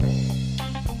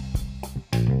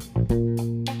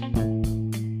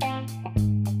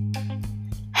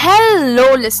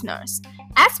Hello, listeners.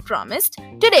 As promised,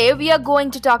 today we are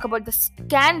going to talk about the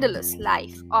scandalous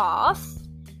life of.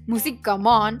 Musi, come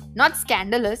on, not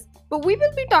scandalous, but we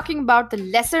will be talking about the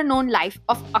lesser known life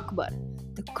of Akbar,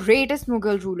 the greatest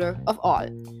Mughal ruler of all.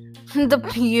 The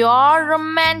pure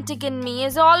romantic in me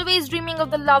is always dreaming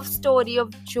of the love story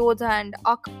of Jodha and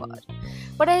Akbar.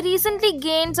 But I recently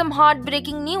gained some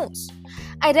heartbreaking news.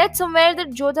 I read somewhere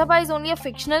that Jodhabai is only a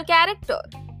fictional character.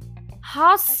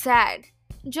 How sad.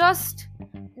 Just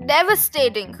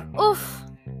devastating. Oof.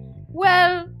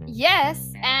 Well,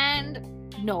 yes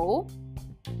and no.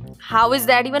 How is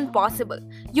that even possible?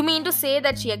 You mean to say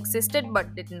that she existed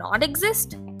but did not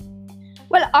exist?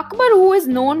 Well, Akbar, who is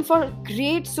known for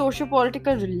great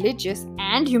socio-political, religious,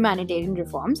 and humanitarian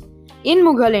reforms in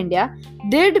Mughal India,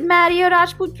 did marry a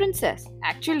Rajput princess.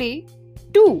 Actually,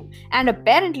 two. And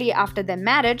apparently, after their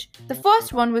marriage, the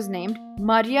first one was named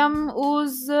Maryam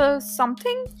Uz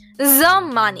something?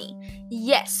 Zamani.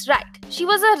 Yes, right. She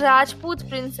was a Rajput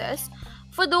princess.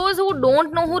 For those who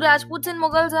don't know who Rajputs and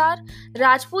Mughals are,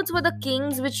 Rajputs were the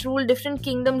kings which ruled different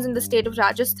kingdoms in the state of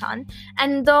Rajasthan,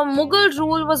 and the Mughal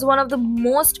rule was one of the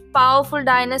most powerful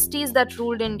dynasties that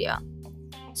ruled India.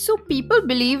 So people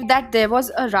believe that there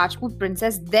was a Rajput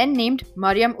princess then named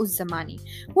Maryam Uz Zamani,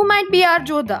 who might be our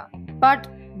Jodha, but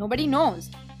nobody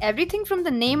knows. Everything from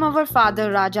the name of her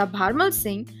father Raja Bharmal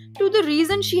Singh to the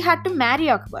reason she had to marry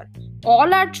Akbar.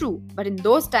 All are true, but in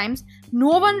those times,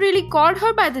 no one really called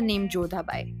her by the name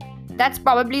Jodhabai. That's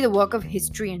probably the work of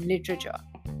history and literature.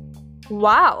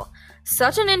 Wow,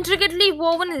 such an intricately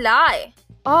woven lie.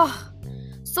 Oh,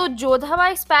 so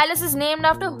Jodhabai's palace is named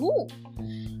after who?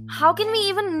 How can we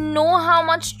even know how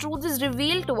much truth is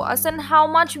revealed to us and how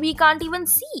much we can't even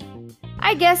see?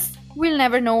 I guess we'll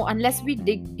never know unless we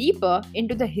dig deeper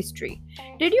into the history.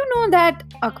 Did you know that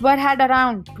Akbar had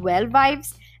around 12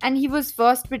 wives and he was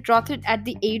first betrothed at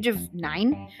the age of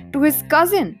 9 to his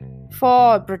cousin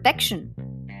for protection?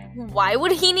 Why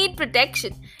would he need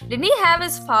protection? Didn't he have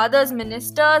his father's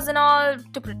ministers and all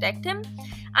to protect him?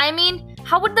 I mean,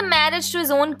 how would the marriage to his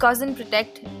own cousin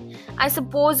protect him? I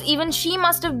suppose even she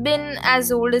must have been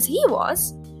as old as he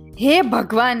was. Hey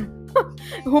Bhagwan!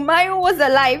 Humayun was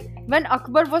alive when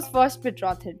Akbar was first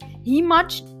betrothed. He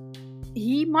much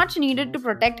needed to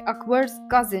protect Akbar's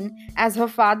cousin as her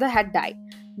father had died.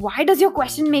 Why does your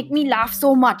question make me laugh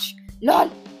so much?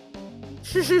 LOL!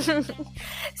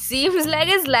 Seems like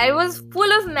his life was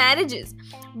full of marriages.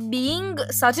 Being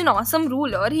such an awesome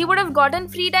ruler, he would have gotten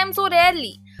free time so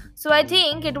rarely. So I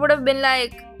think it would have been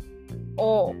like,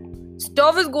 oh,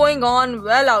 stuff is going on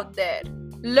well out there.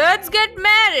 Let's get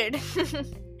married.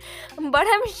 But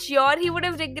I'm sure he would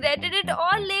have regretted it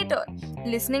all later.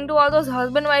 Listening to all those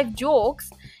husband-wife jokes,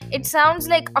 it sounds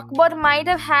like Akbar might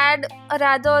have had a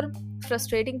rather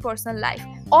frustrating personal life.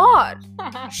 Or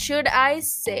should I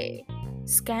say,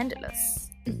 scandalous.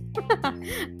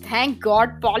 Thank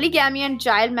God polygamy and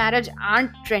child marriage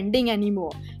aren't trending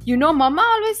anymore. You know, Mama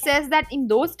always says that in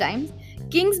those times,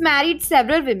 kings married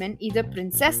several women, either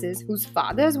princesses whose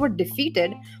fathers were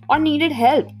defeated or needed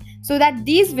help, so that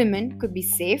these women could be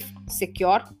safe,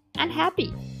 secure, and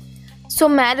happy. So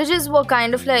marriages were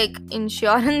kind of like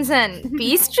insurance and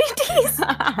peace treaties?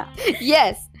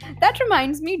 Yes, that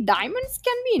reminds me, diamonds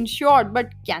can be insured,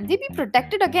 but can they be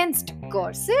protected against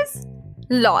curses?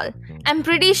 Lol. I'm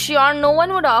pretty sure no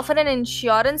one would offer an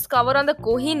insurance cover on the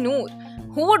Kohinoor.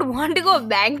 Who would want to go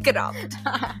bankrupt?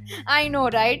 I know,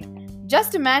 right?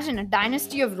 Just imagine a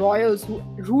dynasty of royals who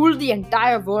ruled the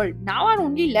entire world now are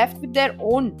only left with their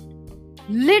own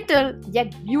little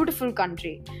yet beautiful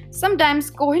country.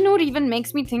 Sometimes Kohinoor even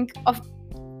makes me think of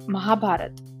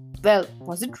Mahabharat. Well,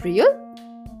 was it real?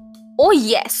 Oh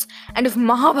yes, and if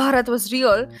Mahabharat was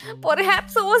real,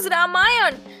 perhaps so was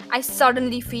Ramayana. I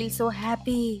suddenly feel so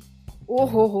happy. Oh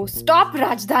ho ho, stop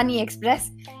Rajdhani Express.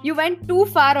 You went too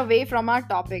far away from our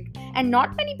topic, and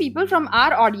not many people from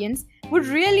our audience would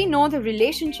really know the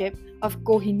relationship of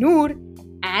Kohinoor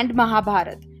and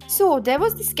Mahabharat. So there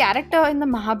was this character in the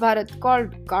Mahabharat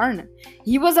called Karna.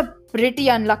 He was a pretty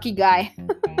unlucky guy.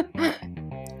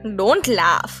 Don't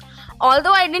laugh.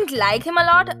 Although I didn't like him a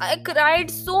lot, I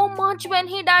cried so much when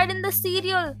he died in the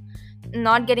serial.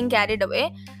 Not getting carried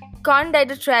away, Karna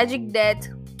died a tragic death,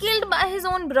 killed by his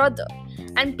own brother.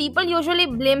 And people usually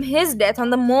blame his death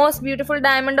on the most beautiful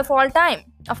diamond of all time.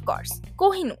 Of course,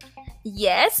 Kohinoor.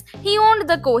 Yes, he owned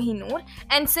the Kohinoor,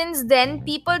 and since then,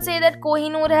 people say that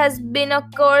Kohinoor has been a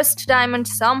cursed diamond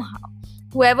somehow.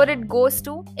 Whoever it goes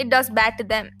to, it does bad to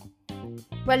them.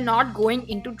 Well, not going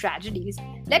into tragedies,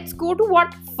 let's go to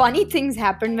what funny things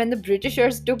happened when the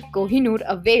Britishers took Kohinoor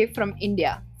away from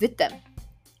India with them.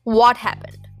 What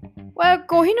happened? Well,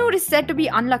 Kohinoor is said to be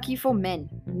unlucky for men,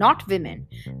 not women.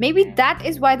 Maybe that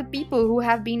is why the people who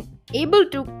have been able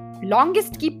to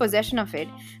longest keep possession of it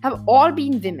have all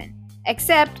been women.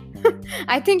 Except,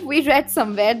 I think we read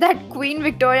somewhere that Queen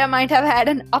Victoria might have had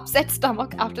an upset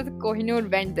stomach after the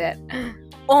Kohinoor went there.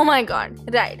 Oh my god,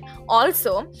 right.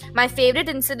 Also, my favorite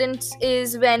incident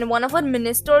is when one of our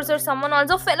ministers or someone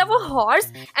also fell off a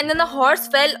horse and then the horse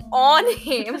fell on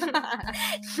him.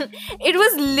 It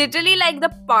was literally like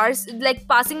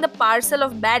passing the parcel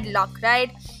of bad luck,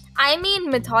 right? I mean,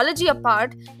 mythology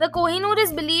apart, the Kohinoor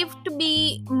is believed to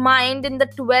be mined in the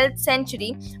 12th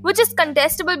century, which is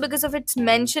contestable because of its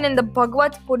mention in the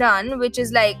Bhagavad Puran, which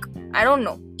is like, I don't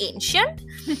know, ancient.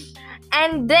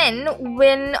 And then it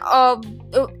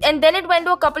went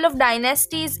to a couple of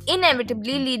dynasties,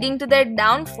 inevitably leading to their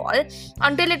downfall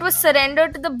until it was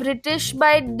surrendered to the British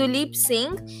by Duleep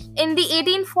Singh in the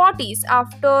 1840s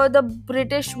after the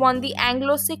British won the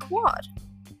Anglo-Sikh War.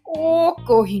 Oh,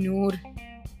 Kohinoor.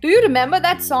 Do you remember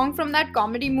that song from that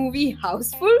comedy movie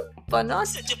Houseful?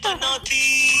 Panat?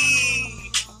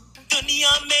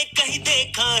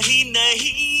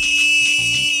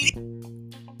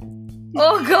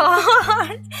 Oh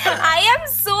god, I am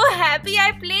so happy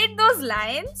I played those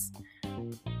lines.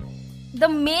 The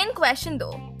main question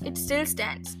though, it still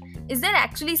stands. Is there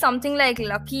actually something like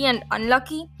lucky and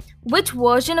unlucky? Which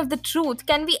version of the truth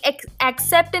can we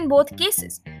accept in both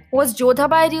cases? Was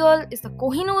Jodhabai real? Is the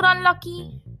Kohinoor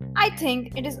unlucky? I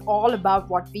think it is all about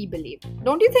what we believe.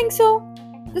 Don't you think so?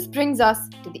 This brings us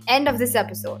to the end of this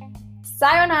episode.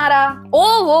 Sayonara!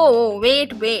 Oh,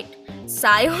 wait.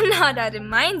 Sayonara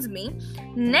reminds me,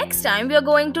 next time we are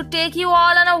going to take you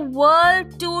all on a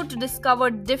world tour to discover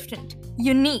different,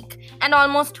 unique, and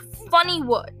almost funny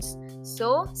words.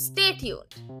 So stay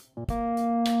tuned.